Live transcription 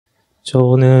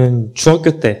저는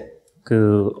중학교 때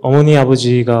어머니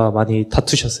아버지가 많이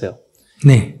다투셨어요.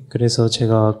 네. 그래서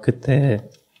제가 그때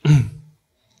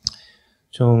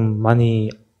좀 많이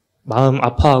마음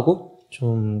아파하고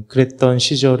좀 그랬던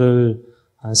시절을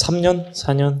한 3년,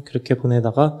 4년 그렇게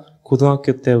보내다가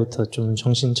고등학교 때부터 좀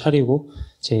정신 차리고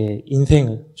제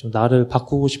인생을 좀 나를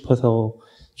바꾸고 싶어서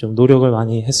좀 노력을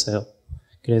많이 했어요.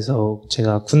 그래서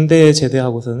제가 군대에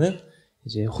제대하고서는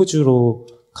이제 호주로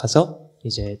가서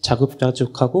이제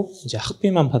자급자족하고 이제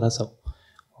학비만 받아서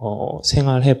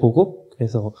생활해보고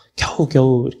그래서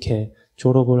겨우겨우 이렇게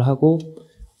졸업을 하고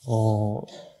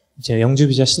이제 영주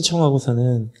비자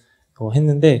신청하고서는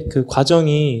했는데 그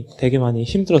과정이 되게 많이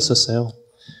힘들었었어요.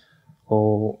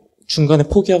 중간에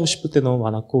포기하고 싶을 때 너무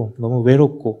많았고 너무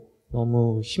외롭고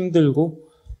너무 힘들고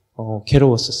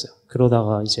괴로웠었어요.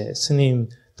 그러다가 이제 스님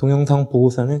동영상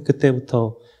보고서는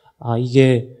그때부터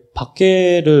이게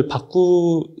밖에를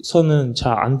바꾸서는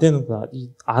잘 안 되는구나. 이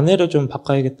안에를 좀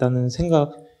바꿔야겠다는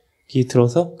생각이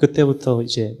들어서 그때부터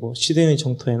이제 뭐 시드니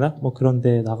정토회나 뭐 그런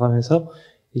데 나가면서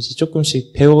이제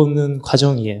조금씩 배우는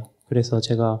과정이에요. 그래서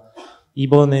제가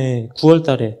이번에 9월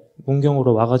달에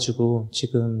문경으로 와가지고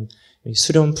지금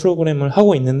수련 프로그램을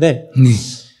하고 있는데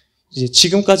이제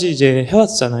지금까지 이제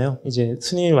해왔잖아요. 이제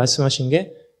스님이 말씀하신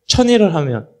게 천일을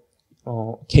하면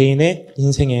개인의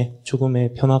인생에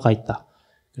조금의 변화가 있다.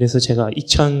 그래서 제가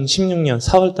 2016년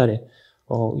 4월 달에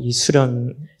이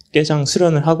깨장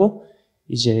수련을 하고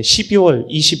이제 12월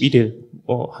 21일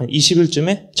한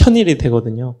 20일쯤에 천일이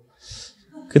되거든요.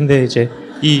 근데 이제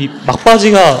이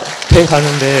막바지가 돼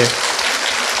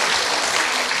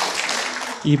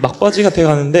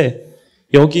가는데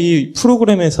여기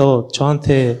프로그램에서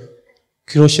저한테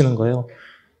그러시는 거예요.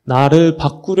 나를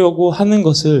바꾸려고 하는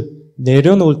것을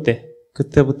내려놓을 때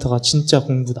그때부터가 진짜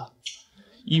공부다.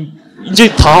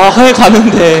 이제 다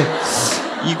해가는데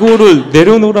이거를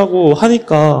내려놓으라고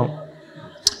하니까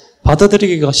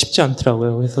받아들이기가 쉽지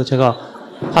않더라고요. 그래서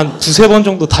제가 한 두세 번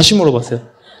정도 다시 물어봤어요.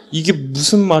 이게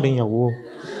무슨 말이냐고.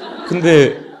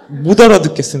 근데 못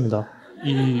알아듣겠습니다.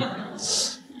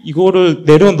 이거를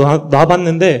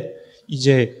내려놔봤는데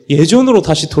이제 예전으로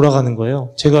다시 돌아가는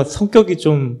거예요. 제가 성격이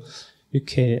좀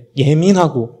이렇게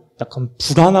예민하고 약간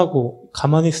불안하고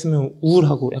가만히 있으면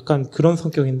우울하고 약간 그런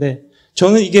성격인데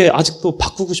저는 이게 아직도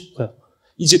바꾸고 싶어요.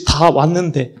 이제 다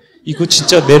왔는데 이거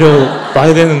진짜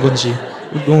내려놔야 되는 건지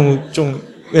너무 좀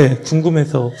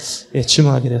궁금해서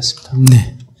질문하게 되었습니다.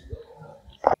 네.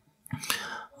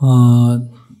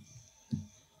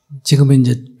 지금은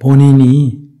이제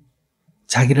본인이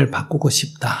자기를 바꾸고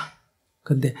싶다.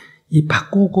 근데 이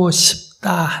바꾸고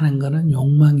싶다 하는 거는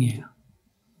욕망이에요.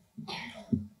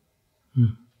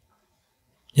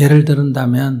 예를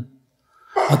들은다면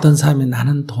어떤 사람이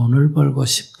나는 돈을 벌고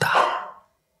싶다.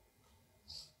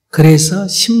 그래서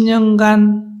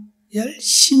 10년간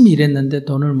열심히 일했는데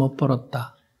돈을 못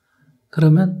벌었다.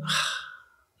 그러면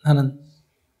나는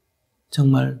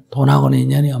정말 돈하고는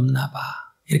인연이 없나 봐.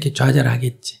 이렇게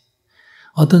좌절하겠지.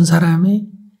 어떤 사람이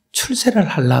출세를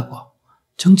하려고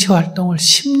정치활동을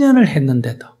 10년을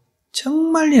했는데도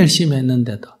정말 열심히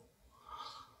했는데도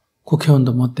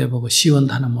국회의원도 못 돼보고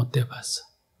시의원도 하나 못 돼봤어.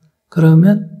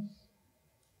 그러면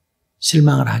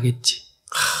실망을 하겠지.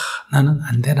 나는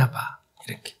안 되나 봐.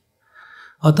 이렇게.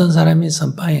 어떤 사람이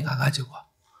선방에 가가지고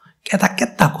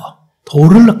깨닫겠다고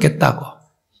도를 얻겠다고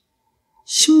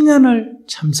 10년을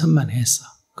참선만 했어.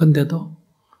 근데도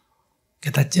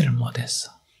깨닫지를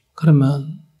못했어.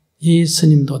 그러면 이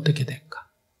스님도 어떻게 될까?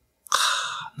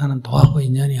 나는 도하고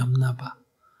인연이 없나 봐.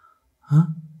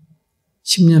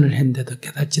 10년을 했는데도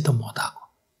깨닫지도 못하고.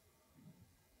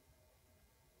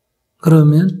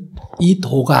 그러면 이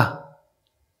도가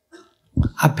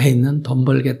앞에 있는 돈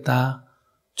벌겠다,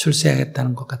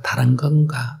 출세하겠다는 것과 다른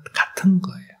건가? 같은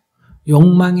거예요.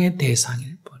 욕망의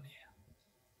대상일 뿐이에요.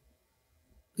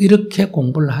 이렇게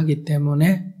공부를 하기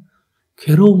때문에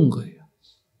괴로운 거예요.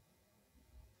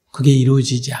 그게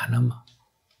이루어지지 않으면.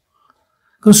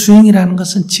 그 수행이라는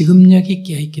것은 지급력이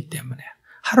깨어있기 때문에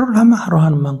하루를 하면 하루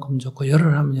하는 만큼 좋고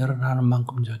열흘 하면 열흘 하는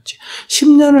만큼 좋지.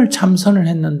 10년을 참선을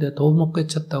했는데 도 못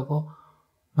깨쳤다고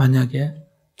만약에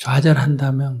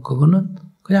좌절한다면 그거는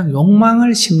그냥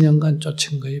욕망을 10년간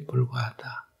쫓은 거에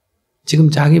불과하다. 지금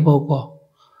자기 보고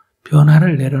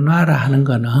변화를 내려놔라 하는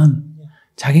거는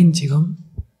자기는 지금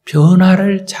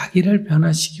자기를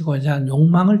변화시키고자 하는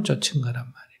욕망을 쫓은 거란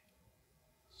말이에요.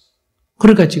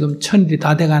 그러니까 지금 천일이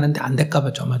다 돼가는데 안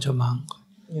될까봐 조마조마한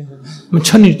거예요.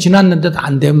 천일 지났는데도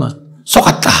안 되면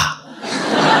속았다.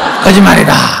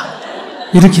 거짓말이다.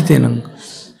 이렇게 되는 거.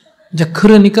 이제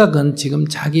그러니까 그건 지금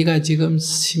자기가 지금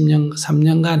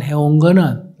 3년간 해온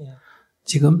거는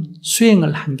지금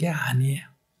수행을 한 게 아니에요.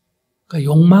 그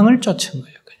욕망을 쫓은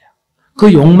거예요, 그냥.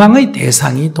 그 욕망의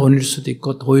대상이 돈일 수도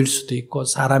있고, 도일 수도 있고,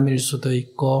 사람일 수도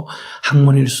있고,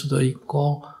 학문일 수도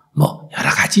있고, 뭐, 여러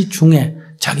가지 중에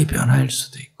자기 변화일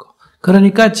수도 있고.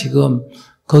 그러니까 지금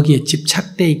거기에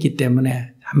집착되어 있기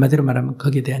때문에, 한마디로 말하면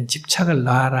거기에 대한 집착을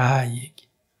놔라, 이 얘기.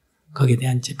 거기에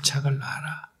대한 집착을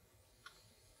놔라.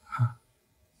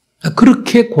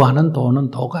 그렇게 구하는 도는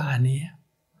도가 아니에요.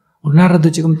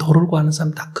 우리나라도 지금 도를 구하는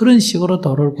사람 다 그런 식으로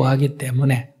도를 구하기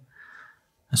때문에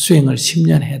수행을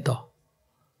 10년 해도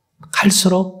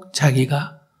갈수록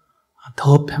자기가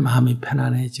더 마음이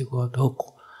편안해지고 더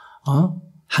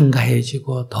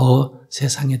한가해지고 더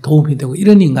세상에 도움이 되고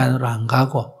이런 인간으로 안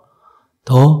가고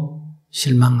더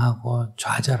실망하고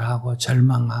좌절하고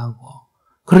절망하고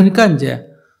그러니까 이제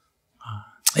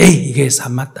에이 이게 해서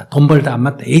안 맞다. 돈 벌다 안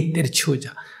맞다. 에이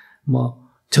때려치우자. 뭐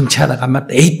정치하다가 안 맞다.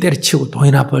 에이 때려치우고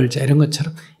돈이나 벌자. 이런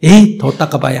것처럼 에이 돈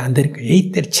닦아봐야 안 되니까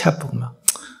에이 때려치아프고 막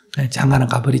장가나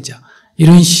가버리자.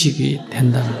 이런 식이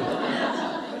된다는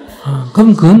거예요.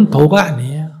 그럼 그건 도가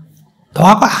아니에요.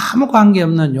 도하고 아무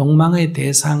관계없는 욕망의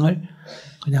대상을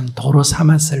그냥 도로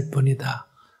삼았을 뿐이다.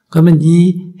 그러면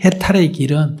이 해탈의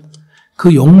길은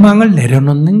그 욕망을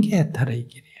내려놓는 게 해탈의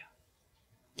길이에요.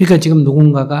 그러니까 지금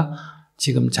누군가가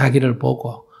지금 자기를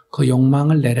보고 그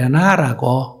욕망을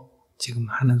내려놔라고 지금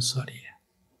하는 소리예요.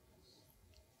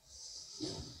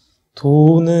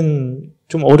 도는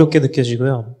좀 어렵게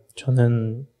느껴지고요.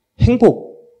 저는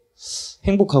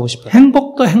행복하고 싶어요.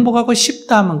 행복도 행복하고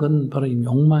싶다 하면 그건 바로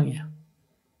욕망이에요.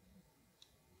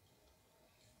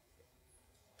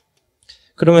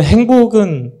 그러면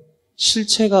행복은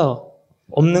실체가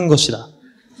없는 것이다.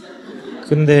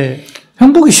 근데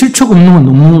행복이 실체가 없는 건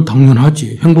너무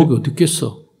당연하지. 행복이 어디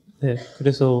있겠어. 네,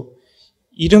 그래서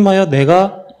이름하여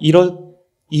내가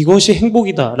이것이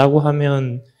행복이다라고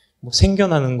하면 뭐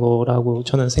생겨나는 거라고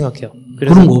저는 생각해요.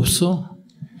 그런 거 없어.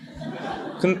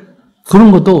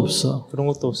 그런 것도 없어. 그런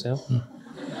것도 없어요?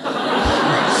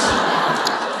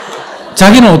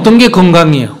 자기는 어떤 게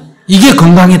건강이에요? 이게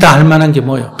건강이다 할 만한 게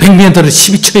뭐예요? 100m를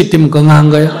 12초에 뛰면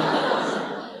건강한 거예요?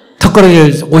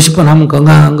 턱걸이를 50번 하면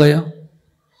건강한 거예요?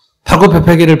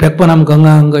 팔굽혀펴기를 100번 하면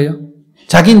건강한 거예요?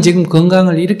 자기는 지금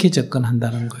건강을 이렇게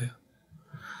접근한다는 거예요.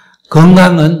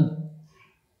 건강은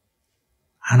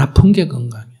안 아픈 게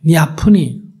건강이에요. 니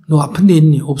아프니? 너 아픈 데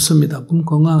있니? 없습니다. 그럼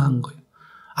건강한 거예요.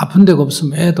 아픈 데가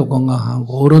없으면 애도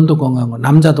건강하고 어른도 건강하고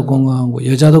남자도 건강하고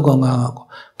여자도 건강하고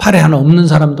팔에 하나 없는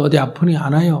사람도 어디 아프니?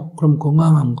 안 와요. 그럼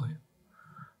건강한 거예요.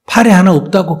 팔에 하나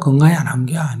없다고 건강이 안 한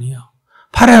게 아니에요.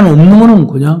 팔에 하나 없는 거는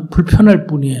그냥 불편할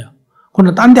뿐이에요.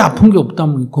 그러나 딴 데 아픈 게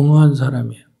없다면 건강한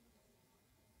사람이에요.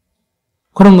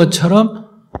 그런 것처럼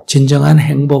진정한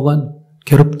행복은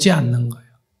괴롭지 않는 거예요.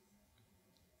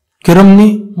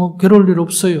 괴롭니? 뭐 괴로울 일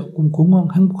없어요. 그럼 건강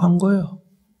행복한 거예요.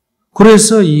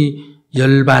 그래서 이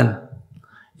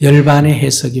열반의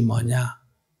해석이 뭐냐?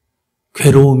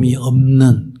 괴로움이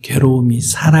없는, 괴로움이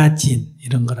사라진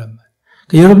이런 거란 말이에요.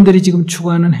 그러니까 여러분들이 지금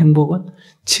추구하는 행복은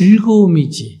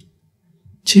즐거움이지.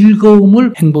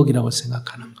 즐거움을 행복이라고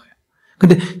생각하는 거예요.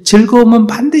 근데 즐거움은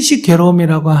반드시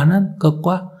괴로움이라고 하는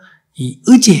것과 이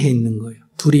의지해 있는 거예요.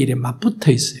 둘이 이렇게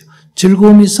맞붙어 있어요.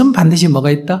 즐거움이 있으면 반드시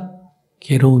뭐가 있다?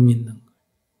 괴로움이 있는 거예요.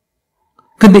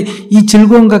 근데 이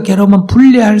즐거움과 괴로움은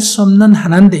분리할 수 없는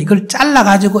하나인데 이걸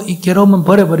잘라가지고 이 괴로움은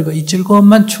버려버리고 이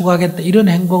즐거움만 추구하겠다. 이런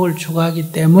행복을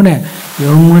추구하기 때문에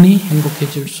영원히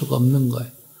행복해질 수가 없는 거예요.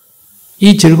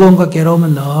 이 즐거움과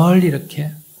괴로움은 늘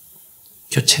이렇게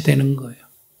교체되는 거예요.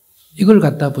 이걸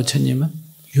갖다 부처님은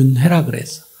윤회라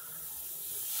그랬어.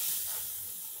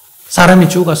 사람이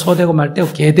죽어 소되고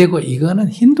말되고 개되고 이거는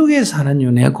힌두교에서 하는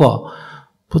윤회고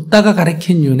붓다가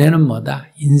가르친 윤회는 뭐다?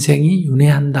 인생이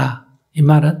윤회한다. 이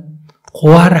말은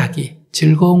고활하기,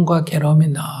 즐거움과 괴로움이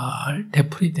늘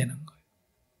되풀이되는 거예요.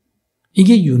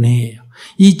 이게 윤회예요.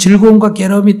 이 즐거움과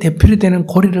괴로움이 되풀이되는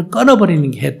고리를 끊어버리는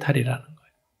게 해탈이라는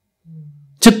거예요.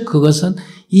 즉 그것은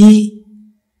이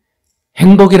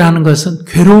행복이라는 것은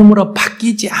괴로움으로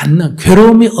바뀌지 않는,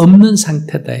 괴로움이 없는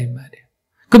상태다 이 말이에요.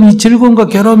 그럼 이 즐거움과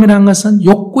괴로움이라는 것은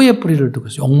욕구의 뿌리를 두고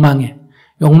있어요. 욕망에.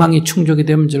 욕망이 충족이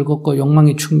되면 즐겁고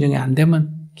욕망이 충족이 안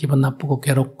되면 기분 나쁘고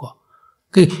괴롭고.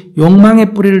 그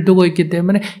욕망의 뿌리를 두고 있기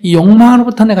때문에 이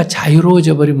욕망으로부터 내가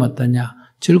자유로워져 버리면 어떠냐?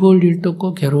 즐거울 일도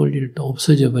없고 괴로울 일도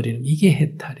없어져 버리는 이게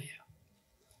해탈이에요.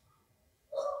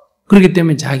 그렇기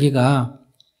때문에 자기가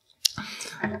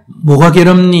뭐가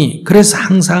괴롭니? 그래서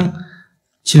항상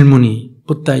질문이,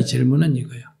 붓다의 질문은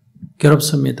이거예요.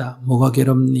 괴롭습니다. 뭐가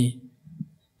괴롭니?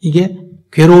 이게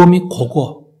괴로움이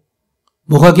고고.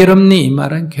 뭐가 괴롭니? 이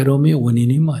말은 괴로움의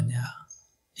원인이 뭐냐?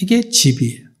 이게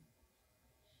집이에요.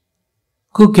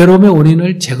 그 괴로움의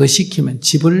원인을 제거시키면,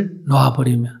 집을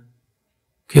놓아버리면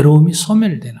괴로움이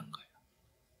소멸되는 거예요.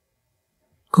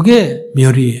 그게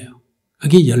멸이에요.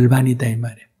 그게 열반이다 이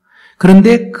말이에요.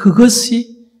 그런데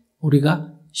그것이 우리가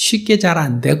쉽게 잘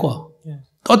안 되고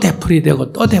또 되풀이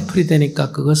되고 또 되풀이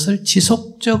되니까 그것을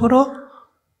지속적으로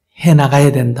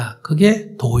해나가야 된다.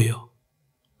 그게 도요.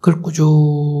 그걸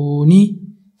꾸준히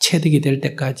체득이 될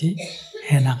때까지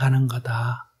해나가는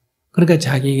거다. 그러니까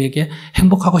자기에게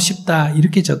행복하고 싶다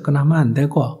이렇게 접근하면 안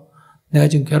되고 내가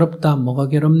지금 괴롭다 뭐가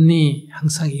괴롭니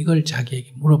항상 이걸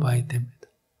자기에게 물어봐야 됩니다.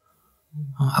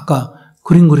 아까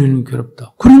그림 그리는 게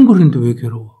괴롭다. 그림 그리는데 왜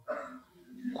괴로워?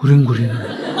 그림 그리는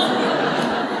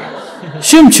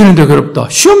시험 치는데 괴롭다.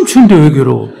 시험 치는데 왜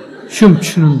괴로워? 시험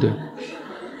치는데.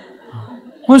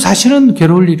 사실은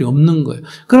괴로울 일이 없는 거예요.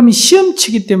 그러면 시험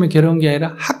치기 때문에 괴로운 게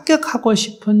아니라 합격하고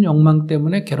싶은 욕망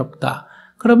때문에 괴롭다.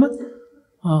 그러면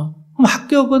그럼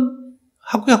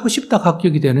합격하고 싶다가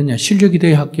합격이 되느냐? 실력이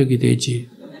돼야 합격이 되지.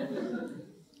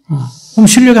 그럼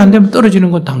실력이 안 되면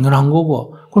떨어지는 건 당연한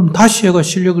거고, 그럼 다시 해가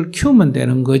실력을 키우면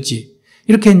되는 거지.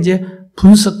 이렇게 이제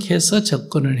분석해서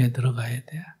접근을 해 들어가야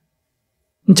돼.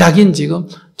 자기는 지금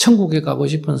천국에 가고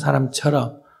싶은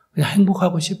사람처럼 그냥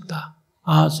행복하고 싶다.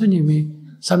 아, 스님이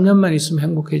 3년만 있으면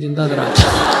행복해진다더라.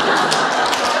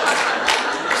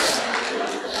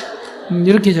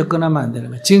 이렇게 접근하면 안 되는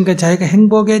거예요. 지금까지 자기가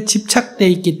행복에 집착돼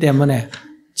있기 때문에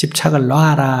집착을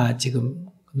놔라. 지금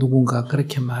누군가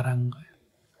그렇게 말한 거예요.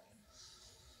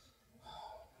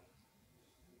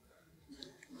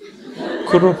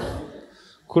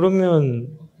 그러면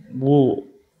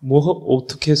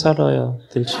어떻게 살아야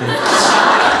될지.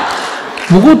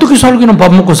 뭐가 어떻게 살기는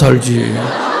밥 먹고 살지.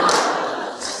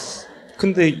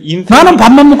 근데 나는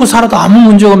밥만 먹고 살아도 아무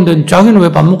문제가 없는데 자기는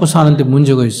왜 밥 먹고 사는데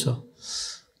문제가 있어?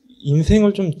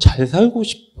 인생을 좀 잘 살고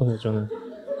싶어요, 저는.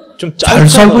 좀 잘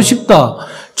살고 싶다.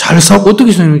 잘 살고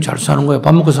어떻게 잘 사는 거야?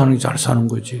 밥 먹고 사는 게 잘 사는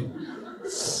거지.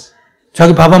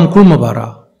 자기 밥 한번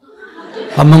굶어봐라.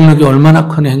 밥 먹는 게 얼마나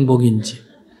큰 행복인지.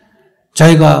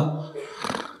 자기가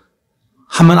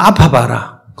한번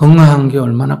아파봐라. 건강한 게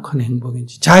얼마나 큰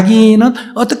행복인지. 자기는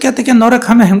어떻게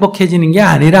노력하면 행복해지는 게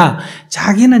아니라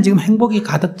자기는 지금 행복이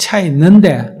가득 차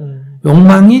있는데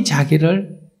욕망이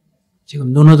자기를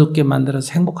지금 눈 어둡게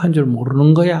만들어서 행복한 줄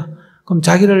모르는 거야. 그럼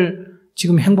자기를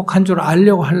지금 행복한 줄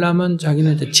알려고 하려면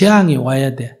자기는 이제 재앙이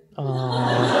와야 돼.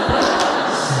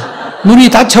 눈이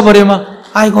다쳐버리면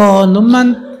아이고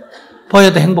눈만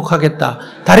보여도 행복하겠다.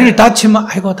 다리를 다치면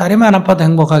아이고 다리만 아파도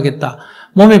행복하겠다.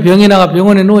 몸에 병이 나가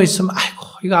병원에 누워있으면 아이고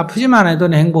이거 아프지만 해도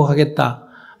내 행복하겠다.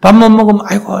 밥 못 먹으면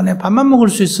아이고 내 밥만 먹을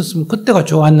수 있었으면 그때가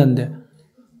좋았는데.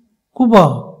 그거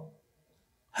봐.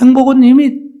 행복은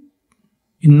이미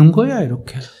있는 거야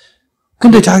이렇게.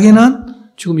 근데 자기는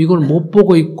지금 이걸 못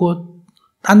보고 있고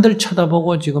딴 들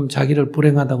쳐다보고 지금 자기를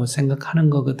불행하다고 생각하는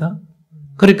거거든.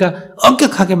 그러니까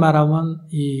엄격하게 말하면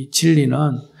이 진리는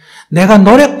내가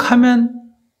노력하면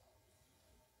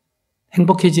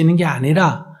행복해지는 게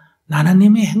아니라 나는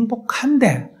이미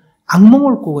행복한데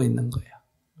악몽을 꾸고 있는 거예요.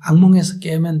 악몽에서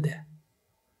깨면 돼.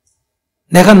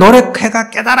 내가 노력해가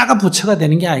깨달아가 부처가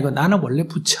되는 게 아니고 나는 원래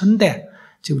부처인데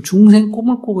지금 중생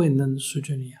꿈을 꾸고 있는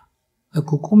수준이야.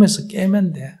 그 꿈에서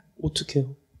깨면 돼. 어떻게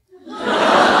해요?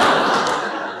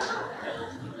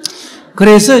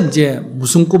 그래서 이제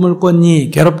무슨 꿈을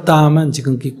꿨니? 괴롭다 하면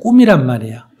지금 그게 꿈이란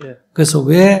말이야. 그래서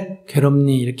왜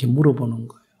괴롭니? 이렇게 물어보는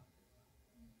거예요.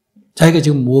 자기가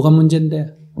지금 뭐가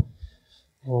문제인데?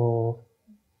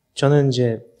 저는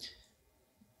이제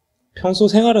평소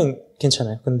생활은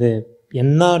괜찮아요. 근데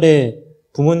옛날에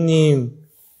부모님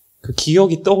그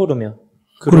기억이 떠오르면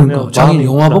그러니까 자기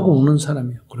영화 보고 우는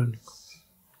사람이야. 그러니까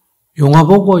영화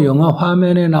보고 영화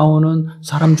화면에 나오는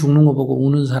사람 죽는 거 보고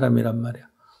우는 사람이란 말이야.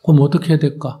 그럼 어떻게 해야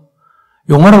될까?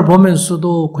 영화를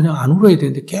보면서도 그냥 안 울어야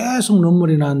되는데 계속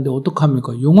눈물이 나는데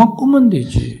어떡합니까? 영화 끄면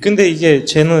되지. 근데 이게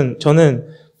저는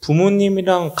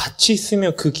부모님이랑 같이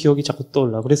있으면 그 기억이 자꾸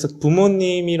떠올라. 그래서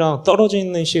부모님이랑 떨어져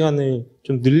있는 시간을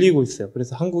좀 늘리고 있어요.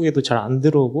 그래서 한국에도 잘 안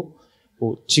들어오고,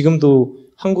 지금도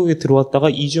한국에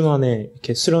들어왔다가 2주 만에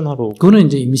이렇게 수련하러 오고. 그거는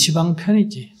이제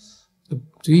임시방편이지.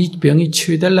 이 병이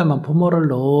치유되려면 부모를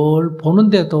늘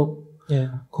보는데도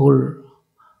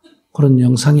그런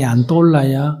영상이 안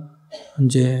떠올라야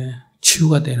이제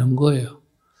치유가 되는 거예요.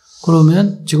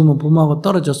 그러면 지금은 부모하고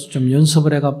떨어져서 좀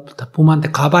연습을 해가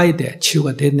부모한테 가봐야 돼.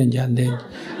 치유가 됐는지 안 됐는지.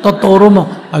 또 떠오르면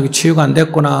이거 치유가 안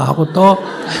됐구나 하고 또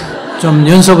좀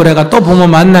연습을 해가 또 부모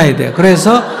만나야 돼.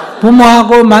 그래서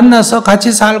부모하고 만나서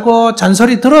같이 살고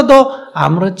잔소리 들어도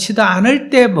아무렇지도 않을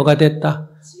때 뭐가 됐다?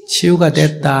 치유가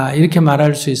됐다. 이렇게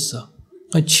말할 수 있어.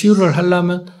 치유를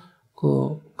하려면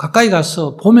가까이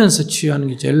가서 보면서 치유하는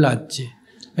게 제일 낫지.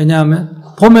 왜냐하면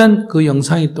보면 그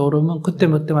영상이 떠오르면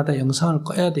그때마다 영상을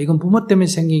꺼야 돼. 이건 부모 때문에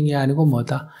생긴 게 아니고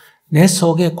뭐다? 내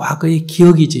속에 과거의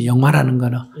기억이지. 영화라는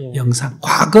거는 영상.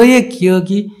 과거의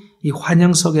기억이 이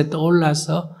환영 속에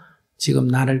떠올라서 지금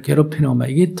나를 괴롭히는 거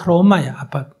이게 트라우마야.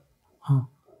 아빠.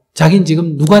 자기는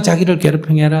지금 누가 자기를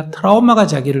괴롭히는 게 아니라 트라우마가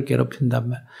자기를 괴롭힌단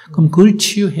말이야. 그럼 그걸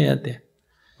치유해야 돼.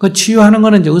 그 치유하는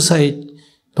거는 이제 의사의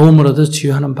도움을 얻어서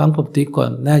치유하는 방법도 있고,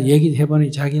 내가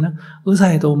얘기해보니 자기는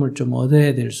의사의 도움을 좀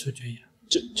얻어야 될 수준이야.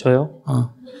 저요?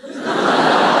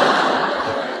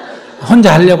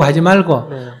 혼자 하려고 하지 말고,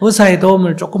 의사의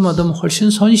도움을 조금 얻으면 훨씬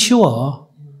손쉬워.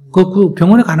 그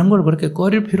병원에 가는 걸 그렇게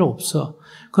꺼릴 필요 없어.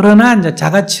 그러나 이제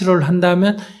자가치료를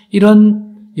한다면 이런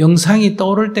영상이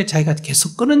떠오를 때 자기가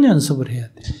계속 끄는 연습을 해야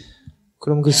돼.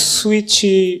 그럼 그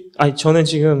스위치, 저는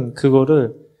지금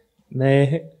그거를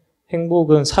내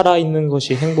행복은 살아있는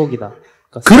것이 행복이다.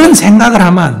 그러니까 그런 생각을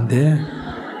하면 안 돼.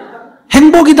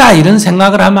 행복이다 이런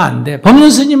생각을 하면 안 돼.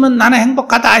 법륜스님은 나는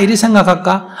행복하다 이렇게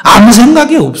생각할까? 아무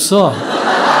생각이 없어.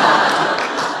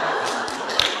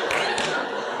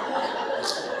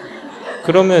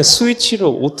 그러면 스위치를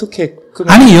어떻게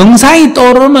끄면? 아니 영상이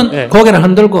떠오르면 고개를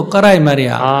흔들고 끄라 이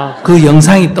말이야. 그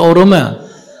영상이 떠오르면,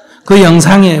 그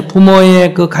영상에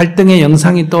부모의 그 갈등의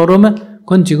영상이 떠오르면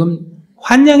그건 지금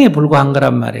환영에 불과한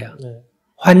거란 말이야.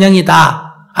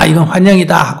 환영이다. 이건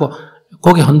환영이다 하고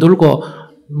고개 흔들고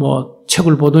뭐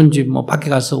책을 보든지 뭐 밖에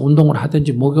가서 운동을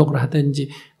하든지 목욕을 하든지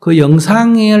그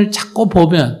영상을 자꾸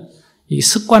보면 이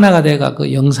습관화가 돼가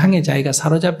그 영상에 자기가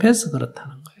사로잡혀서 그렇다는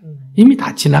거예요. 이미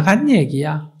다 지나간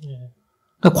얘기야.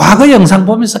 그러니까 과거 영상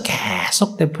보면서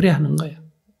계속 되풀이하는 거예요.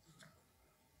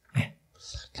 네.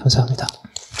 감사합니다.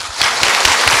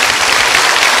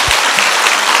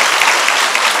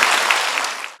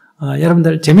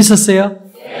 여러분들 재밌었어요?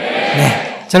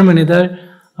 네. 젊은이들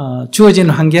주어진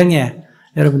환경에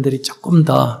여러분들이 조금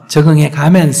더 적응해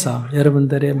가면서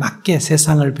여러분들에 맞게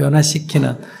세상을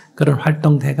변화시키는 그런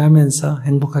활동 돼가면서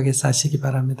행복하게 사시기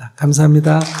바랍니다.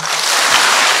 감사합니다.